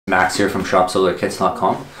Max here from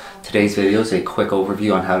shopsolarkits.com. Today's video is a quick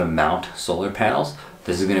overview on how to mount solar panels.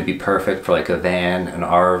 This is going to be perfect for like a van, an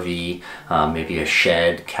RV, maybe a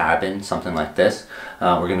shed, cabin, something like this.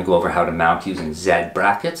 We're going to go over how to mount using Z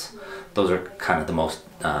brackets. Those are kind of the most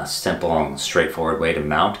simple and straightforward way to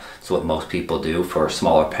mount. It's what most people do for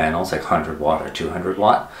smaller panels like 100 watt or 200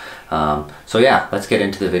 watt. So yeah, let's get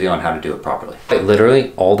into the video on how to do it properly.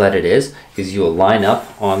 Literally all that it is you'll line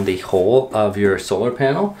up on the hole of your solar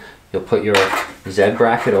panel. You'll put your Z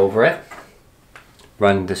bracket over it,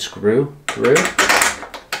 run the screw through,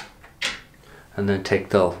 and then take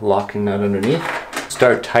the locking nut underneath.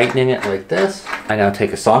 Start tightening it like this. I now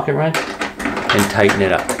take a socket wrench and tighten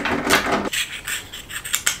it up.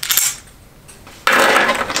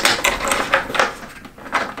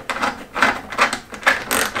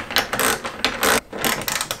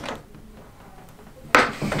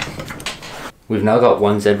 We've now got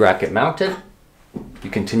one Z bracket mounted. You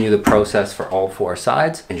continue the process for all four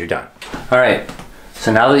sides and you're done. All right,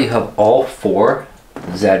 so now that you have all four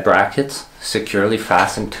Z brackets securely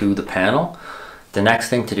fastened to the panel, the next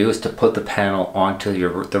thing to do is to put the panel onto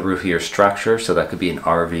the roof of your structure. So that could be an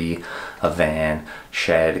RV, a van,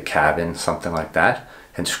 shed, cabin, something like that,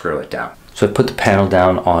 and screw it down. So I put the panel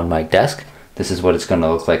down on my desk. This is what it's going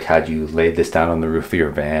to look like had you laid this down on the roof of your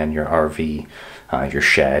van, your RV, your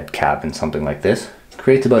shed, cabin, something like this. It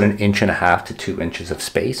creates about 1.5 inches to 2 inches of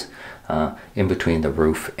space in between the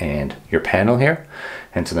roof and your panel here.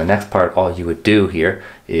 And so the next part, all you would do here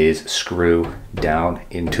is screw down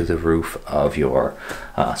into the roof of your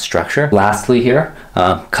structure. Lastly here,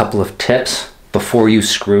 a couple of tips. Before you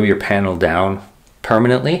screw your panel down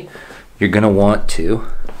permanently, you're going to want to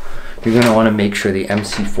make sure the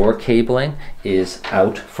MC4 cabling is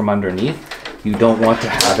out from underneath. You don't want to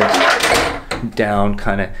have it down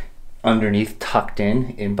kind of underneath, tucked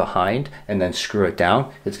in behind, and then screw it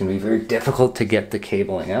down. It's going to be very difficult to get the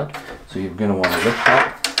cabling out. So you're going to want to lift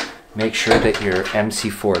that. Make sure that your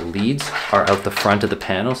MC4 leads are out the front of the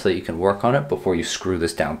panel so that you can work on it before you screw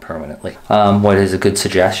this down permanently. What is a good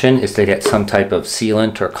suggestion is to get some type of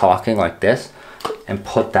sealant or caulking like this and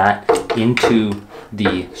put that into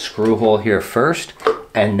the screw hole here first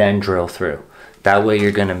and then drill through. That way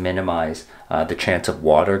you're going to minimize the chance of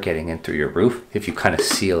water getting in through your roof if you kind of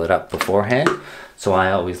seal it up beforehand. So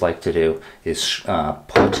I always like to do is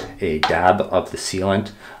put a dab of the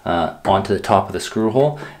sealant onto the top of the screw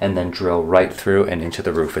hole and then drill right through and into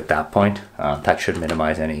the roof at that point. That should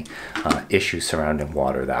minimize any issues surrounding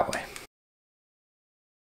water that way.